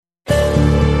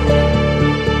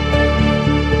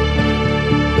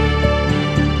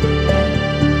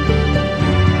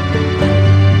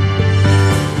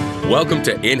Welcome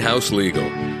to In-House Legal.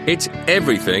 It's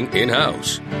everything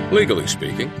in-house. Legally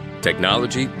speaking,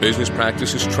 technology, business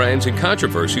practices, trends, and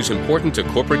controversies important to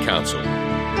corporate counsel.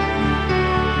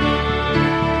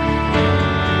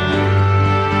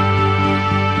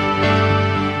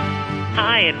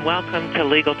 Hi, and welcome to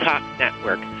Legal Talk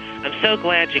Network. I'm so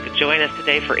glad you could join us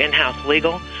today for In-House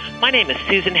Legal. My name is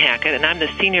Susan Hackett, and I'm the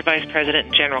Senior Vice President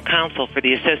and General Counsel for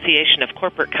the Association of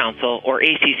Corporate Counsel, or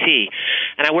ACC,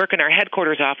 and I work in our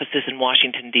headquarters offices in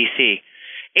Washington, D.C.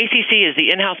 ACC is the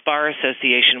in-house bar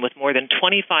association with more than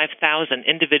 25,000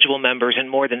 individual members in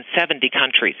more than 70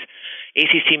 countries.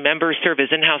 ACC members serve as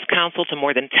in-house counsel to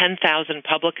more than 10,000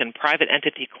 public and private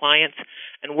entity clients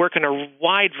and work in a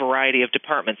wide variety of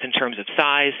departments in terms of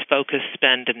size, focus,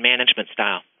 spend, and management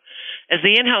style. As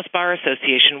the In-House Bar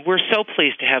Association, we're so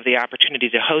pleased to have the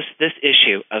opportunity to host this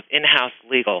issue of In-House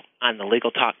Legal on the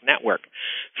Legal Talk Network.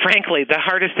 Frankly, the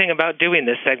hardest thing about doing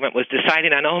this segment was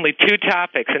deciding on only two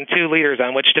topics and two leaders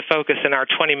on which to focus in our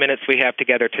 20 minutes we have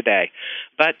together today.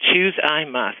 But choose I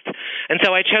must. And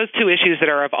so I chose two issues that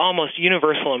are of almost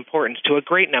universal importance to a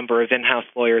great number of in-house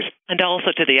lawyers and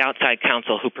also to the outside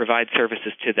counsel who provide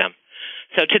services to them.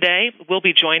 So today, we'll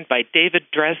be joined by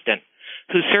David Dresden,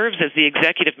 who serves as the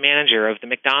executive manager of the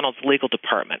McDonald's legal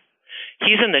department.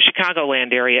 He's in the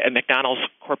Chicagoland area at McDonald's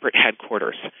corporate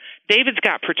headquarters. David's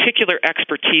got particular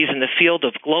expertise in the field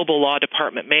of global law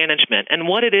department management and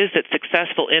what it is that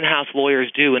successful in-house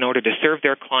lawyers do in order to serve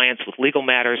their clients with legal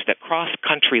matters that cross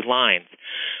country lines.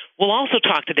 We'll also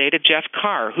talk today to Jeff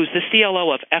Carr, who's the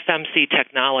CLO of FMC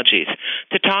Technologies,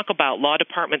 to talk about law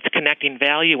departments connecting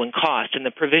value and cost in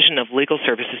the provision of legal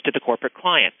services to the corporate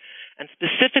client. And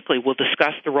specifically, we'll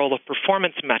discuss the role of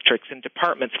performance metrics in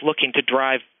departments looking to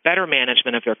drive better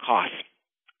management of their costs.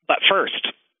 But first,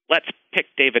 let's pick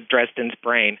David Dresden's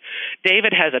brain.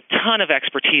 David has a ton of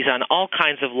expertise on all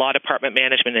kinds of law department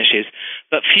management issues,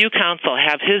 but few counsel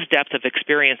have his depth of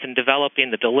experience in developing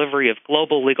the delivery of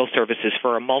global legal services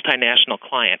for a multinational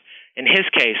client. In his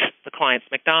case, the client's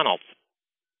McDonald's.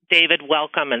 David,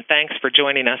 welcome, and thanks for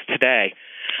joining us today.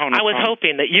 I was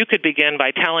hoping that you could begin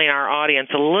by telling our audience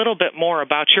a little bit more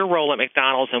about your role at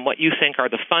McDonald's and what you think are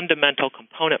the fundamental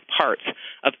component parts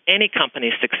of any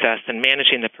company's success in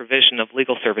managing the provision of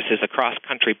legal services across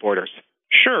country borders.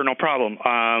 Sure, no problem.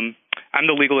 I'm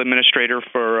the legal administrator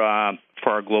for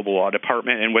our global law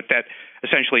department, and what that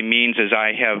essentially means is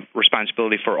I have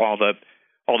responsibility for all the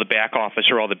back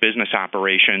office or all the business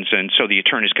operations, and so the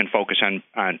attorneys can focus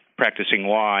on practicing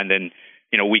law, and then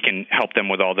we can help them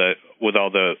with all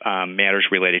the matters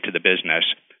related to the business.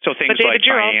 So things but David, like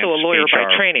you're finance, also a lawyer HR.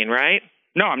 by training, right?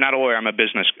 No, I'm not a lawyer. I'm a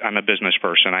business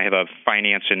person. I have a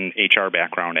finance and HR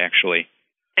background, actually.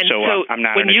 And so I'm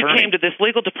not when an you attorney. came to this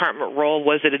legal department role,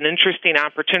 was it an interesting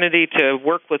opportunity to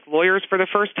work with lawyers for the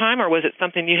first time, or was it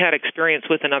something you had experience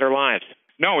with in other lives?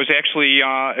 No, it was actually,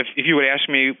 if you would ask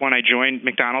me when I joined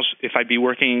McDonald's if I'd be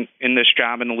working in this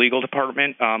job in the legal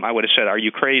department, I would have said, "Are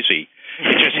you crazy?"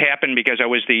 It just happened because I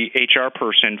was the HR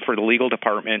person for the legal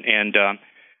department, and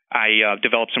I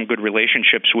developed some good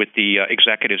relationships with the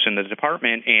executives in the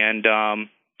department, and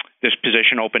this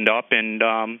position opened up, and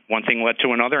one thing led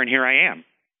to another, and here I am.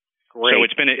 Great. So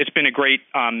it's been a great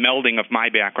melding of my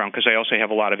background because I also have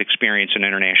a lot of experience in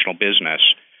international business.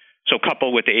 So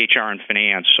coupled with the HR and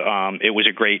finance, it was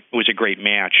a great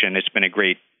match, and it's been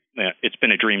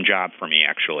a dream job for me,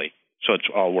 actually. So it's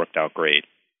all worked out great.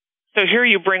 So here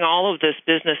you bring all of this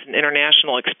business and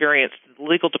international experience to the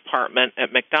legal department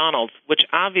at McDonald's, which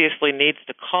obviously needs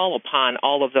to call upon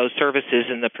all of those services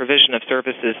and the provision of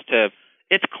services to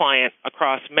its client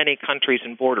across many countries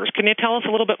and borders. Can you tell us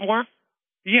a little bit more?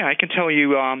 Yeah, I can tell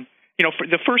you.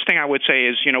 The first thing I would say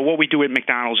is, what we do at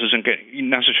McDonald's isn't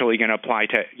necessarily going to apply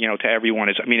to everyone.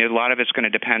 A lot of it's going to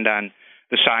depend on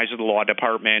the size of the law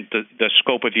department, the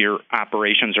scope of your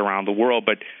operations around the world.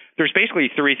 But there's basically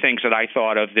three things that I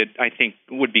thought of that I think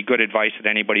would be good advice that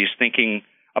anybody is thinking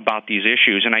about these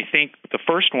issues. And I think the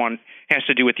first one has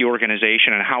to do with the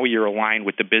organization and how you're aligned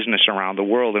with the business around the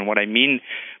world. And what I mean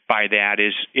by that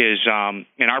is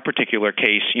in our particular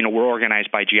case, we're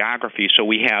organized by geography. So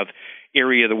we have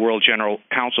area of the world general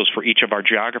counsels for each of our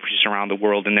geographies around the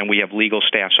world, and then we have legal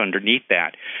staffs underneath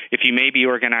that. If you may be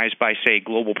organized by, say,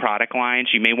 global product lines,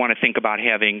 you may want to think about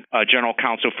having a general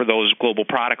counsel for those global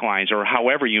product lines, or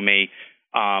however you may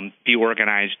be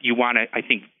organized. You want to, I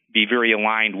think, be very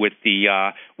aligned with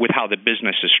how the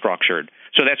business is structured.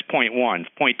 So that's point one.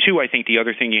 Point two, I think the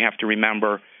other thing you have to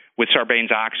remember with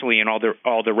Sarbanes-Oxley and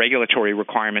all the regulatory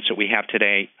requirements that we have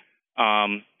today,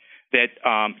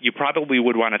 that you probably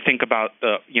would want to think about,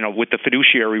 with the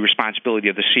fiduciary responsibility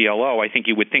of the CLO, I think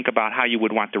you would think about how you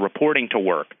would want the reporting to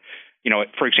work.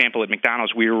 For example, at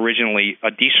McDonald's, we were originally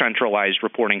a decentralized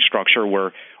reporting structure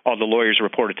where all the lawyers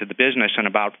reported to the business, and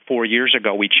about 4 years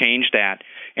ago, we changed that,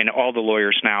 and all the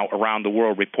lawyers now around the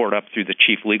world report up through the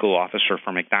chief legal officer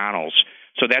for McDonald's.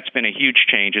 So that's been a huge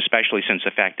change, especially since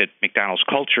the fact that McDonald's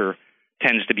culture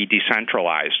tends to be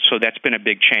decentralized. So that's been a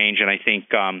big change, and I think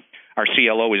our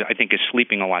CLO is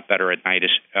sleeping a lot better at night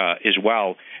as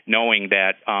well, knowing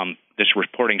that this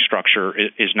reporting structure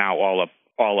is now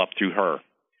all up through her.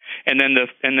 And then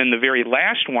the very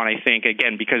last one, I think,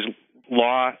 again, because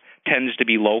law tends to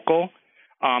be local,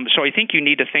 so I think you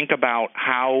need to think about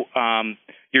how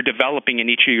you're developing in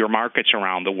each of your markets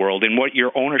around the world and what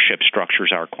your ownership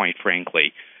structures are, quite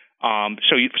frankly.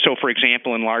 So for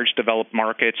example, in large developed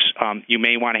markets, you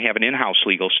may want to have an in-house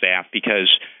legal staff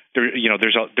because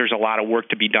there's a lot of work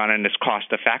to be done and it's cost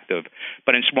effective.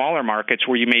 But in smaller markets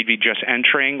where you may be just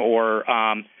entering or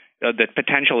the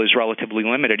potential is relatively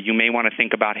limited, you may want to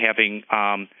think about having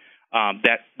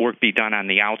that work be done on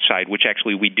the outside, which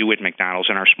actually we do at McDonald's.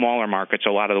 In our smaller markets,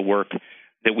 a lot of the work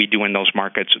that we do in those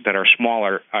markets that are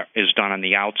smaller is done on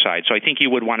the outside. So I think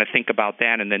you would want to think about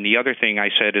that. And then the other thing I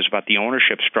said is about the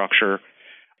ownership structure.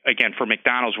 Again, for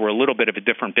McDonald's, we're a little bit of a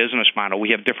different business model. We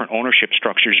have different ownership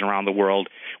structures around the world.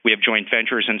 We have joint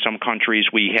ventures in some countries.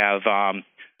 We have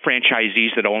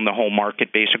franchisees that own the whole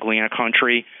market basically in a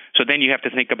country. So then you have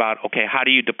to think about, okay, how do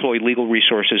you deploy legal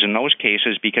resources in those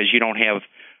cases because you don't have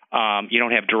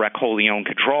direct wholly owned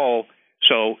control.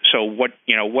 So what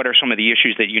are some of the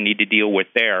issues that you need to deal with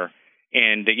there?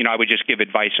 And I would just give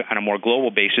advice on a more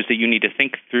global basis that you need to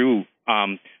think through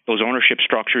those ownership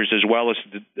structures as well as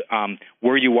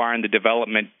where you are in the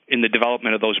development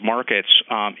of those markets,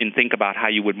 and think about how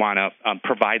you would want to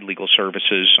provide legal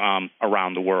services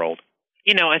around the world.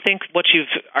 I think what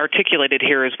you've articulated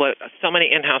here is what so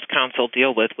many in-house counsel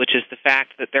deal with, which is the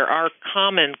fact that there are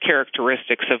common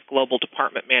characteristics of global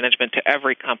department management to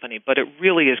every company, but it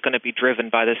really is going to be driven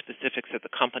by the specifics of the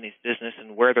company's business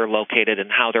and where they're located and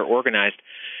how they're organized.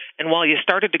 And while you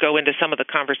started to go into some of the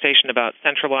conversation about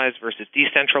centralized versus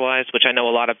decentralized, which I know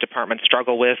a lot of departments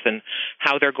struggle with, and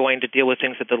how they're going to deal with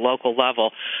things at the local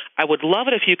level, I would love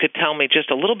it if you could tell me just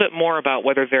a little bit more about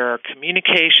whether there are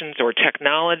communications or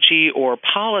technology or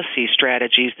policy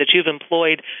strategies that you've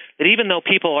employed that even though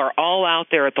people are all out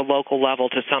there at the local level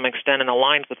to some extent and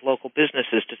aligned with local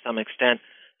businesses to some extent,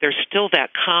 there's still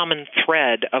that common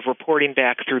thread of reporting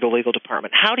back through the legal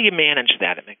department. How do you manage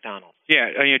that at McDonald's? Yeah,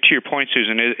 to your point,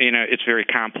 Susan, it's very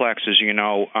complex. As you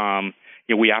know,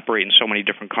 we operate in so many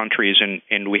different countries,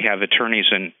 and we have attorneys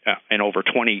in over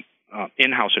 20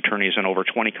 in-house attorneys in over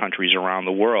 20 countries around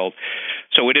the world.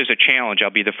 So it is a challenge.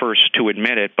 I'll be the first to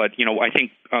admit it. But, I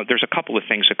think there's a couple of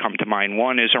things that come to mind.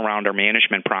 One is around our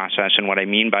management process. And what I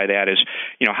mean by that is,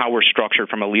 how we're structured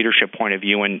from a leadership point of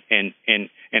view and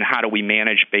how do we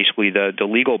manage basically the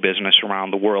legal business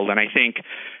around the world. And I think,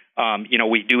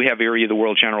 we do have area of the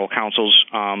world general counsels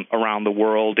around the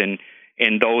world, and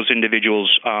those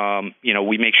individuals,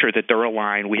 we make sure that they're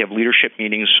aligned. We have leadership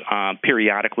meetings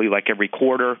periodically, like every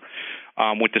quarter,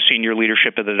 with the senior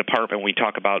leadership of the department. We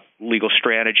talk about legal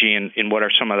strategy and what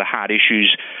are some of the hot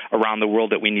issues around the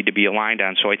world that we need to be aligned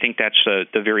on. So I think that's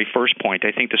the very first point.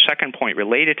 I think the second point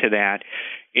related to that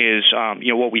is,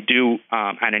 what we do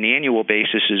on an annual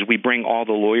basis is we bring all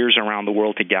the lawyers around the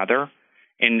world together,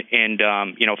 and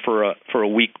for a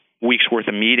week's worth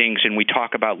of meetings, and we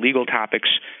talk about legal topics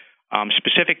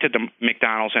specific to the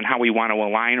McDonald's and how we want to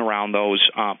align around those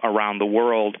around the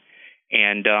world.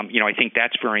 And, I think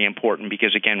that's very important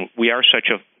because, again, we are such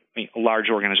a large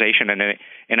organization,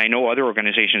 and I know other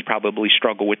organizations probably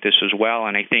struggle with this as well.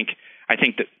 And I think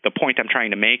that the point I'm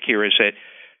trying to make here is that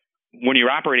when you're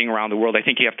operating around the world, I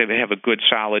think you have to have a good,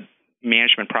 solid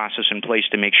management process in place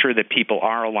to make sure that people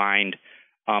are aligned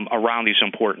around these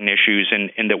important issues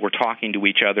and that we're talking to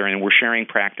each other and we're sharing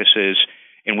practices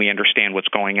and we understand what's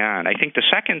going on. I think the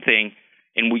second thing,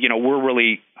 and we're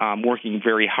really working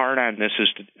very hard on this, is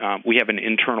we have an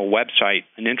internal website,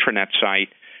 an intranet site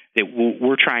that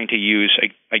we're trying to use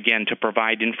again to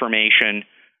provide information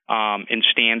and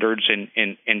standards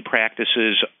and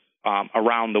practices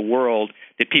around the world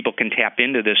that people can tap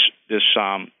into this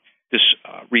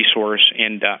resource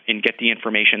and get the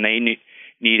information they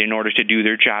need in order to do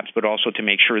their jobs, but also to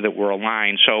make sure that we're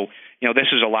aligned. So, this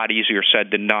is a lot easier said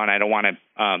than done. I don't want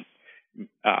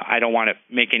to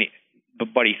make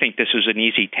anybody think this is an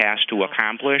easy task to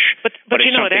accomplish. But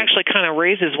it actually kind of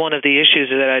raises one of the issues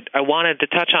that I wanted to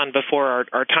touch on before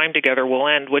our time together will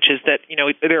end, which is that,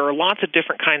 there are lots of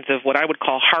different kinds of what I would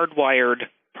call hardwired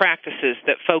practices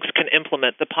that folks can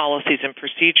implement, the policies and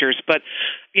procedures. But,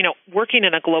 working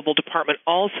in a global department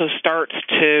also starts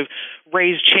to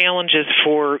raise challenges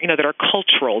for, that are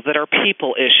cultural, that are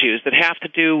people issues, that have to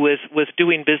do with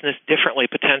doing business differently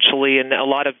potentially in a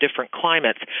lot of different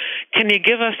climates. Can you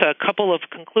give us a couple of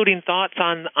concluding thoughts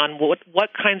on what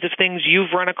kinds of things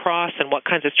you've run across and what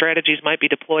kinds of strategies might be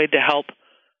deployed to help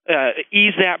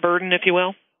ease that burden, if you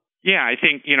will? Yeah, I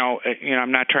think,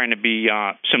 I'm not trying to be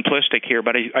simplistic here,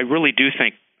 but I really do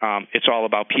think it's all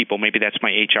about people. Maybe that's my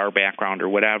HR background or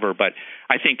whatever, but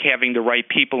I think having the right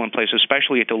people in place,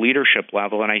 especially at the leadership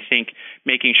level, and I think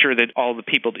making sure that all the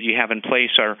people that you have in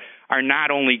place are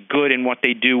not only good in what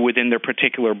they do within their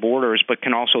particular borders, but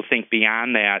can also think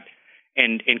beyond that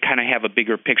and kind of have a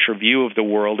bigger picture view of the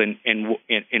world and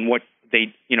what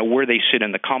they, where they sit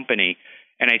in the company.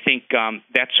 And I think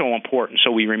that's so important so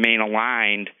we remain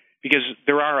aligned, because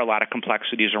there are a lot of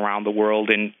complexities around the world,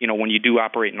 and when you do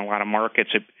operate in a lot of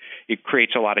markets, it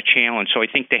creates a lot of challenge. So I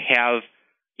think to have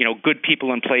good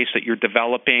people in place that you're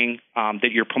developing,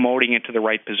 that you're promoting into the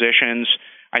right positions,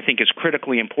 I think is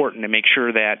critically important to make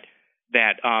sure that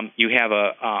you have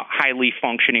a highly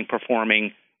functioning,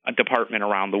 performing department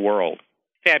around the world.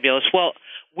 Fabulous. Well,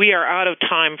 we are out of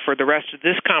time for the rest of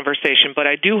this conversation, but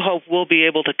I do hope we'll be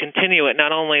able to continue it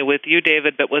not only with you,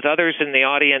 David, but with others in the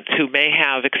audience who may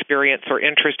have experience or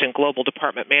interest in global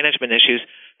department management issues.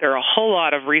 There are a whole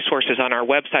lot of resources on our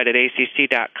website at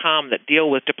acc.com that deal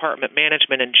with department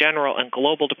management in general and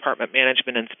global department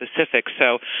management in specific.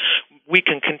 So we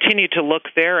can continue to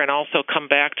look there and also come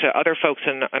back to other folks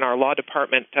in our law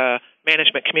department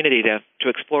management community to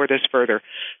explore this further.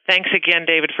 Thanks again,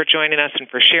 David, for joining us and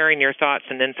for sharing your thoughts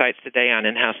and insights today on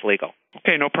In-House Legal.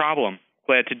 Okay, no problem.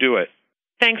 Glad to do it.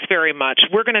 Thanks very much.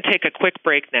 We're going to take a quick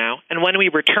break now, and when we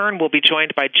return, we'll be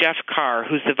joined by Jeff Carr,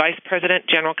 who's the Vice President,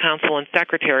 General Counsel, and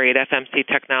Secretary at FMC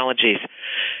Technologies.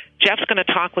 Jeff's going to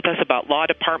talk with us about law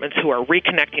departments who are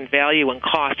reconnecting value and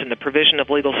cost in the provision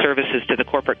of legal services to the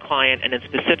corporate client, and in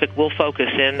specific, we'll focus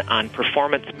in on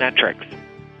performance metrics.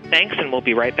 Thanks, and we'll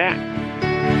be right back.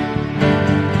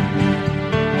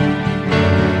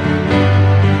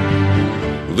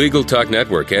 Legal Talk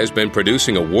Network has been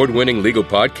producing award-winning legal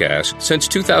podcasts since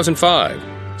 2005.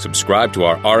 Subscribe to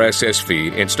our RSS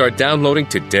feed and start downloading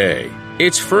today.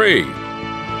 It's free.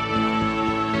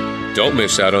 Don't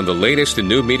miss out on the latest and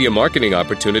new media marketing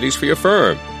opportunities for your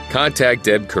firm. Contact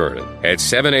Deb Kernan at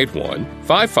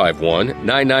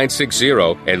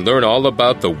 781-551-9960 and learn all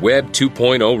about the Web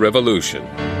 2.0 revolution.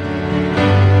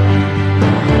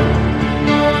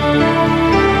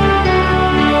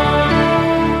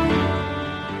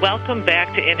 Welcome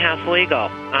back to In-House Legal.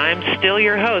 I'm still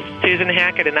your host, Susan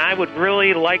Hackett, and I would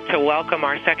really like to welcome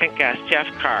our second guest, Jeff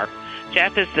Carr.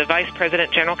 Jeff is the Vice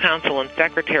President, General Counsel, and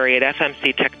Secretary at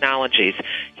FMC Technologies.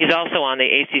 He's also on the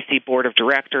ACC Board of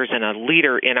Directors and a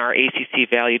leader in our ACC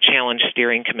Value Challenge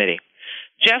Steering Committee.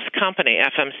 Jeff's company,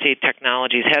 FMC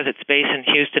Technologies, has its base in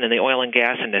Houston in the oil and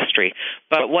gas industry.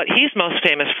 But what he's most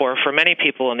famous for many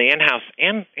people in the in-house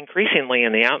and increasingly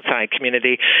in the outside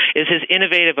community is his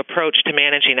innovative approach to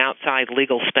managing outside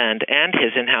legal spend and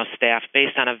his in-house staff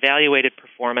based on evaluated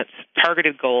performance,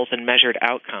 targeted goals, and measured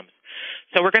outcomes.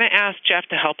 So we're going to ask Jeff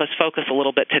to help us focus a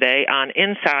little bit today on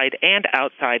inside and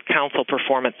outside counsel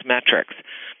performance metrics.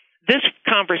 This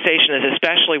conversation is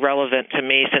especially relevant to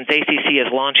me since ACC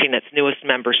is launching its newest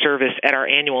member service at our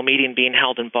annual meeting being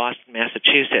held in Boston,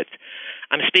 Massachusetts.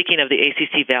 I'm speaking of the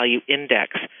ACC Value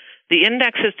Index. The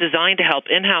index is designed to help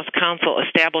in-house counsel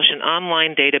establish an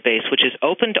online database which is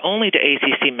open only to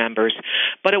ACC members,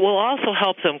 but it will also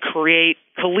help them create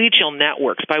collegial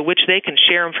networks by which they can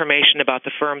share information about the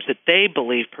firms that they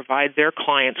believe provide their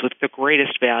clients with the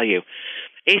greatest value.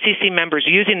 ACC members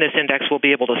using this index will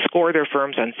be able to score their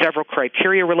firms on several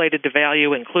criteria related to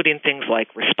value, including things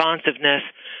like responsiveness,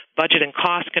 budget and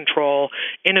cost control,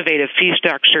 innovative fee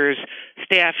structures,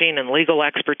 staffing and legal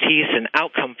expertise, and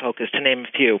outcome focus, to name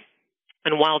a few.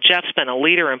 And while Jeff's been a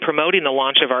leader in promoting the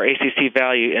launch of our ACC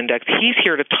Value Index, he's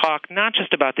here to talk not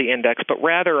just about the index, but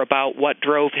rather about what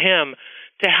drove him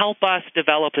to help us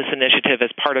develop this initiative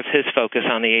as part of his focus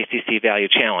on the ACC Value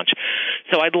Challenge.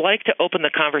 So I'd like to open the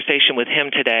conversation with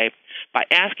him today by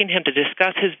asking him to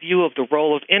discuss his view of the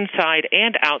role of inside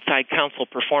and outside counsel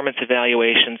performance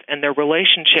evaluations and their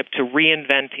relationship to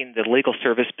reinventing the legal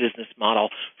service business model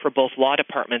for both law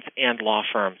departments and law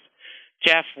firms.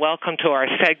 Jeff, welcome to our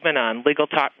segment on Legal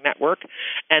Talk Network,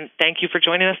 and thank you for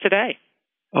joining us today.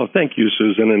 Oh, thank you,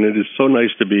 Susan, and it is so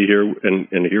nice to be here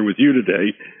and here with you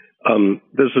today.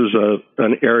 This is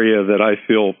an area that I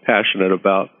feel passionate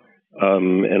about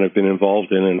and have been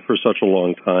involved in for such a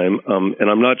long time. And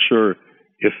I'm not sure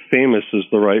if famous is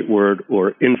the right word,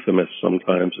 or infamous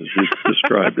sometimes, as you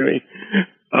described me.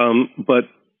 But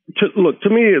to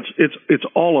me, it's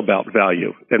all about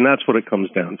value, and that's what it comes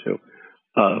down to.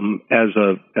 As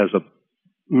a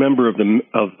member of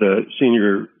the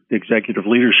senior executive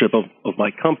leadership of my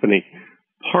company,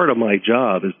 part of my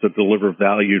job is to deliver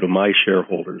value to my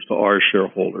shareholders, to our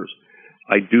shareholders.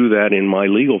 I do that in my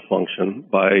legal function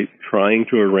by trying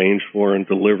to arrange for and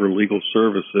deliver legal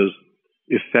services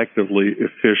effectively,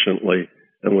 efficiently,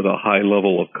 and with a high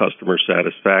level of customer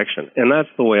satisfaction. And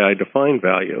that's the way I define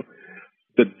value.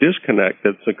 The disconnect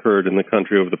that's occurred in the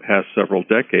country over the past several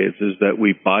decades is that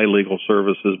we buy legal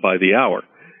services by the hour,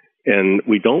 and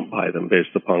we don't buy them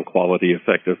based upon quality,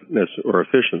 effectiveness, or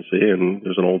efficiency. And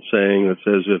there's an old saying that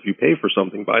says, if you pay for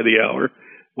something by the hour,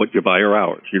 what you buy are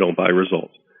hours. You don't buy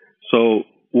results. So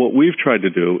what we've tried to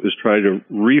do is try to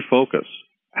refocus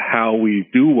how we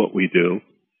do what we do,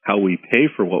 how we pay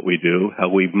for what we do, how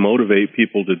we motivate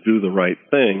people to do the right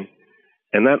thing.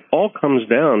 And that all comes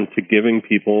down to giving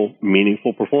people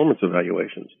meaningful performance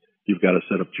evaluations. You've got to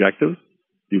set objectives.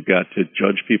 You've got to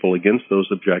judge people against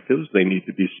those objectives. They need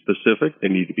to be specific. They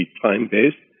need to be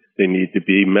time-based. They need to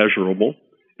be measurable.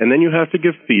 And then you have to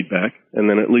give feedback. And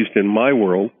then, at least in my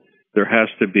world, there has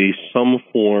to be some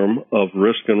form of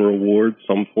risk and reward,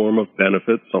 some form of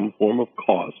benefit, some form of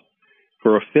cost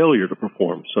for a failure to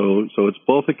perform. So it's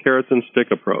both a carrot and stick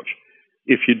approach.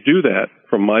 If you do that,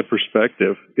 from my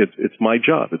perspective, it's my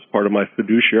job. It's part of my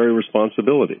fiduciary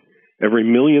responsibility. Every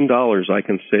 $1 million I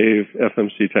can save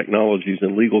FMC Technologies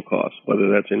in legal costs,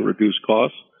 whether that's in reduced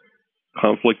costs,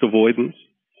 conflict avoidance,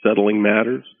 settling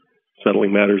matters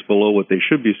below what they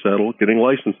should be settled, getting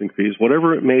licensing fees,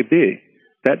 whatever it may be,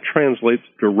 that translates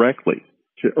directly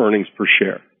to earnings per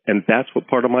share. And that's what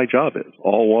part of my job is,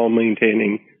 all while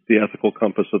maintaining the ethical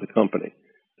compass of the company.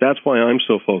 That's why I'm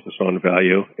so focused on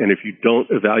value. And if you don't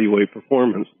evaluate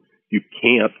performance, you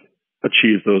can't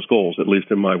achieve those goals, at least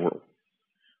in my world.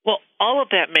 Well, all of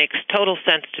that makes total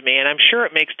sense to me, and I'm sure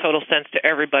it makes total sense to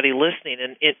everybody listening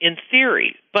in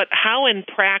theory. But how in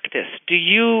practice do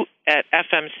you at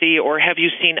FMC, or have you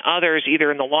seen others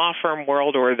either in the law firm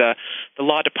world or the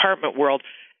law department world,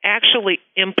 actually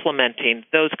implementing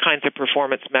those kinds of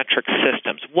performance metric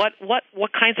systems?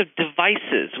 What kinds of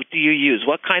devices do you use?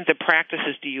 What kinds of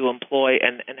practices do you employ,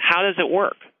 and how does it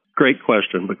work? Great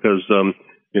question, because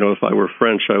if I were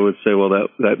French, I would say, well,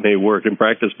 that may work in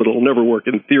practice, but it'll never work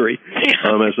in theory,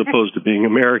 as opposed to being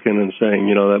American and saying,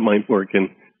 that might work in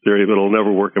theory, but it'll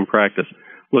never work in practice.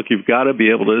 Look, you've got to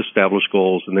be able to establish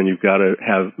goals, and then you've got to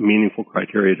have meaningful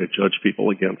criteria to judge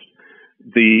people against.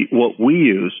 What we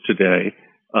use today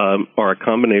are a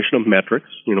combination of metrics,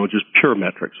 just pure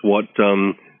metrics. What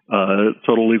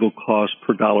total legal cost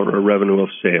per dollar of revenue of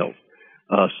sales,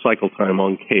 cycle time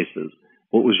on cases.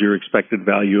 What was your expected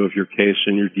value of your case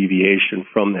and your deviation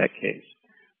from that case?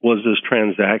 Was this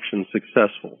transaction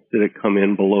successful? Did it come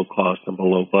in below cost and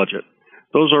below budget?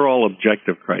 Those are all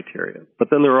objective criteria. But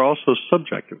then there are also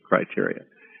subjective criteria.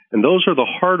 And those are the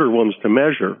harder ones to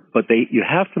measure, but you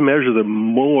have to measure them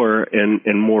more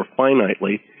and more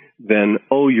finitely than,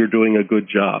 you're doing a good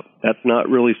job. That's not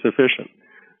really sufficient.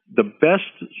 The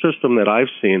best system that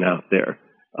I've seen out there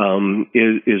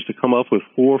is to come up with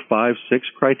 4, 5, 6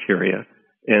 criteria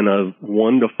and a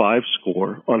 1 to 5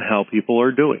 score on how people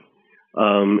are doing.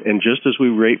 And just as we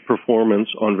rate performance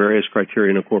on various criteria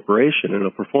in a corporation in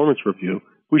a performance review,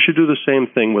 we should do the same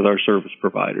thing with our service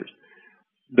providers.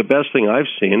 The best thing I've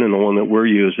seen, and the one that we're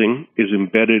using, is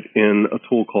embedded in a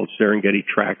tool called Serengeti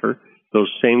Tracker.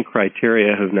 Those same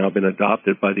criteria have now been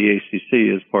adopted by the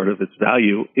ACC as part of its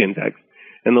value index,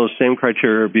 and those same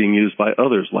criteria are being used by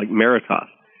others like Meritas.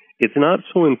 It's not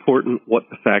so important what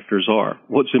the factors are.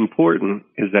 What's important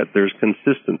is that there's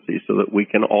consistency so that we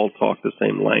can all talk the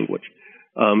same language.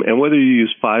 And whether you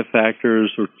use 5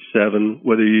 factors or 7,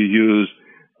 whether you use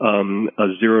a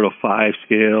 0 to 5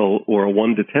 scale or a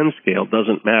 1 to 10 scale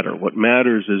doesn't matter. What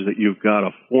matters is that you've got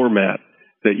a format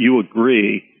that you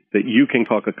agree that you can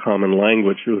talk a common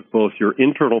language with both your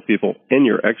internal people and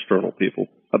your external people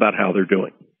about how they're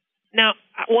doing. Now,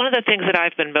 one of the things that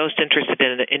I've been most interested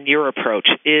in your approach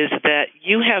is that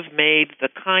you have made the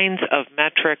kinds of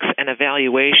metrics and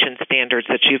evaluation standards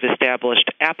that you've established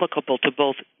applicable to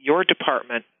both your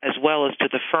department as well as to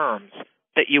the firms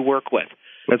that you work with.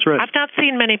 That's right. I've not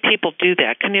seen many people do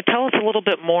that. Can you tell us a little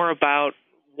bit more about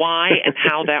why and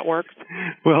how that works?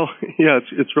 Well, yeah,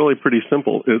 it's really pretty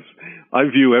simple. I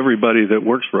view everybody that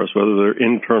works for us, whether they're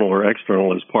internal or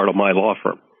external, as part of my law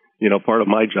firm. Part of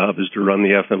my job is to run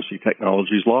the FMC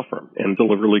Technologies law firm and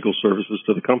deliver legal services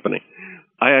to the company.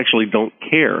 I actually don't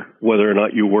care whether or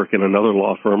not you work in another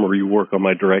law firm or you work on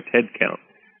my direct head count.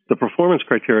 The performance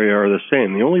criteria are the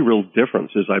same. The only real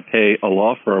difference is I pay a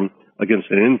law firm against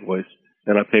an invoice,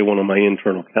 and I pay one of my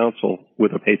internal counsel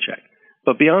with a paycheck.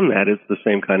 But beyond that, it's the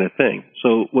same kind of thing.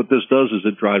 So what this does is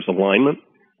it drives alignment.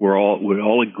 We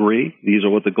all agree these are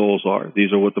what the goals are.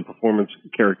 These are what the performance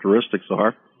characteristics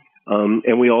are.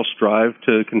 And we all strive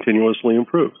to continuously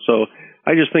improve. So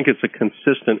I just think it's a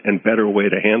consistent and better way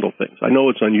to handle things. I know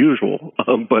it's unusual,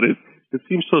 but it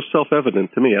seems so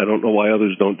self-evident to me. I don't know why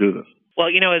others don't do this. Well,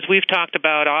 as we've talked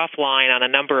about offline on a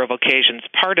number of occasions,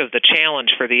 part of the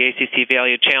challenge for the ACC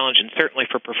Value Challenge, and certainly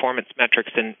for performance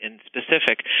metrics in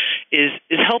specific, is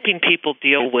helping people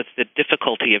deal with the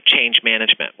difficulty of change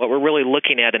management. What we're really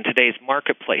looking at in today's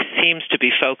marketplace seems to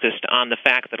be focused on the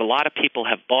fact that a lot of people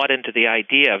have bought into the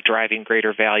idea of driving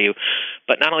greater value,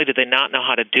 but not only do they not know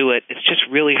how to do it, it's just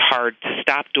really hard to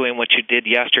stop doing what you did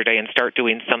yesterday and start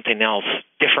doing something else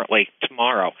differently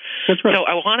tomorrow. That's right. So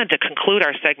I wanted to conclude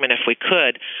our segment, if we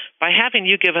could, by having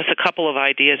you give us a couple of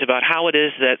ideas about how it is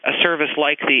that a service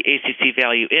like the ACC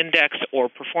Value Index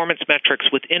or performance metrics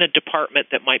within a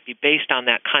department that might be based on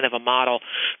that kind of a model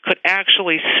could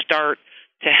actually start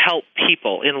to help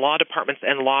people in law departments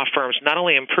and law firms not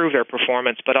only improve their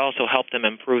performance, but also help them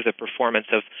improve the performance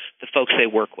of the folks they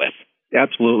work with.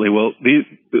 Absolutely. Well,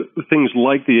 the things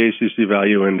like the ACC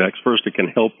Value Index, first, it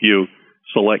can help you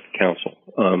select counsel.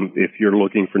 If you're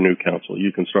looking for new counsel,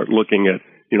 you can start looking at,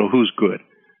 who's good.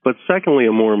 But secondly,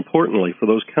 and more importantly, for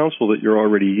those counsel that you're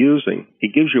already using,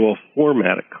 it gives you a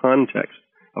format, a context,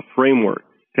 a framework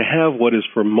to have what is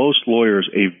for most lawyers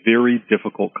a very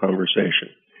difficult conversation.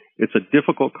 It's a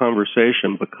difficult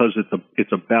conversation because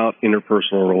it's about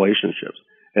interpersonal relationships.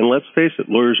 And let's face it,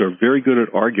 lawyers are very good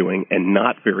at arguing and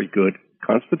not very good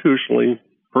constitutionally,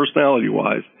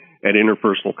 personality-wise, at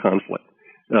interpersonal conflict.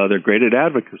 They're great at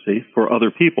advocacy for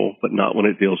other people, but not when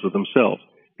it deals with themselves.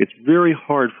 It's very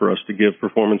hard for us to give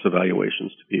performance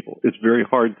evaluations to people. It's very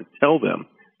hard to tell them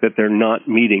that they're not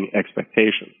meeting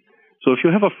expectations. So if you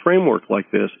have a framework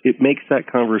like this, it makes that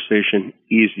conversation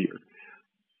easier.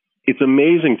 It's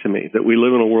amazing to me that we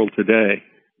live in a world today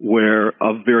where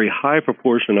a very high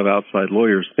proportion of outside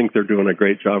lawyers think they're doing a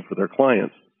great job for their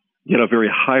clients, yet a very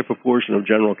high proportion of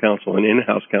general counsel and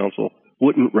in-house counsel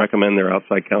wouldn't recommend their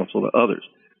outside counsel to others.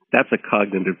 That's a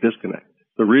cognitive disconnect.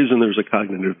 The reason there's a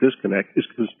cognitive disconnect is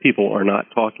because people are not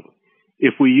talking.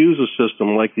 If we use a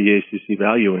system like the ACC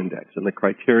Value Index and the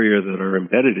criteria that are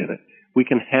embedded in it, we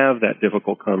can have that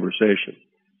difficult conversation.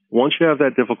 Once you have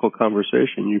that difficult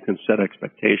conversation, you can set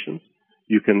expectations.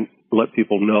 You can let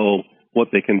people know what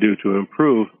they can do to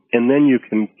improve, and then you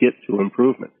can get to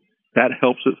improvement. That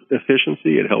helps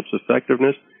efficiency, it helps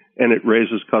effectiveness, and it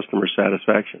raises customer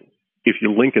satisfaction. If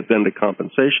you link it then to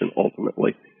compensation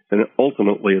ultimately, then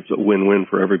ultimately it's a win-win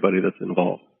for everybody that's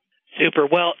involved. Super.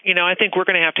 Well, I think we're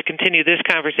going to have to continue this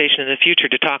conversation in the future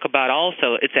to talk about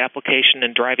also its application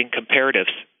in driving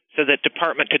comparatives, so that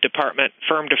department to department,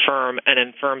 firm to firm, and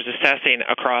in firms assessing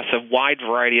across a wide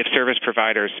variety of service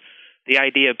providers, the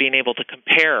idea of being able to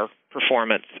compare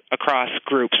performance across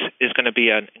groups is going to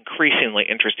be an increasingly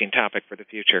interesting topic for the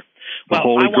future.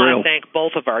 Well, I want to thank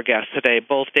both of our guests today,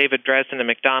 both David Dresden of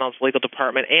McDonald's Legal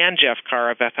Department and Jeff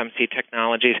Carr of FMC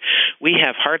Technologies. We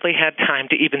have hardly had time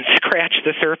to even scratch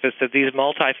the surface of these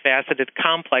multifaceted,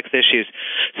 complex issues.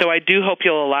 So I do hope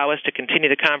you'll allow us to continue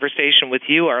the conversation with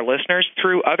you, our listeners,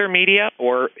 through other media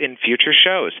or in future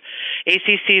shows.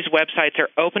 ACC's websites are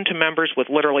open to members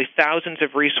with literally thousands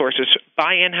of resources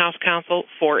by in-house counsel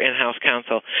for in-house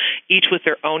counsel, each with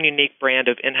their own unique brand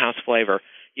of in-house flavor.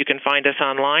 You can find us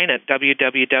online at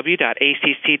www.acc.com.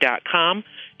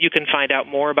 You can find out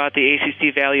more about the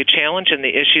ACC Value Challenge and the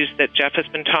issues that Jeff has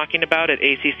been talking about at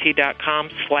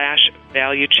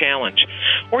acc.com/value challenge.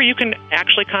 Or you can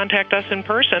actually contact us in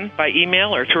person by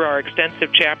email or through our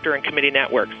extensive chapter and committee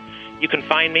networks. You can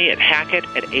find me at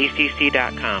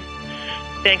hackett@acc.com.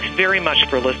 Thanks very much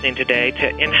for listening today to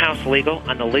In-House Legal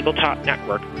on the Legal Talk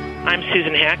Network. I'm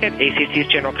Susan Hackett, ACC's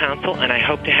General Counsel, and I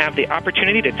hope to have the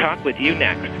opportunity to talk with you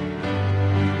next.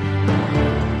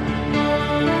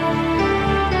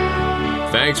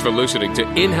 Thanks for listening to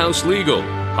In-House Legal,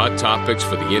 hot topics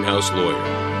for the in-house lawyer,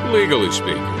 legally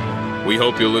speaking. We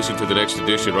hope you'll listen to the next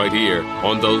edition right here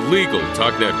on the Legal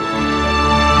Talk Network.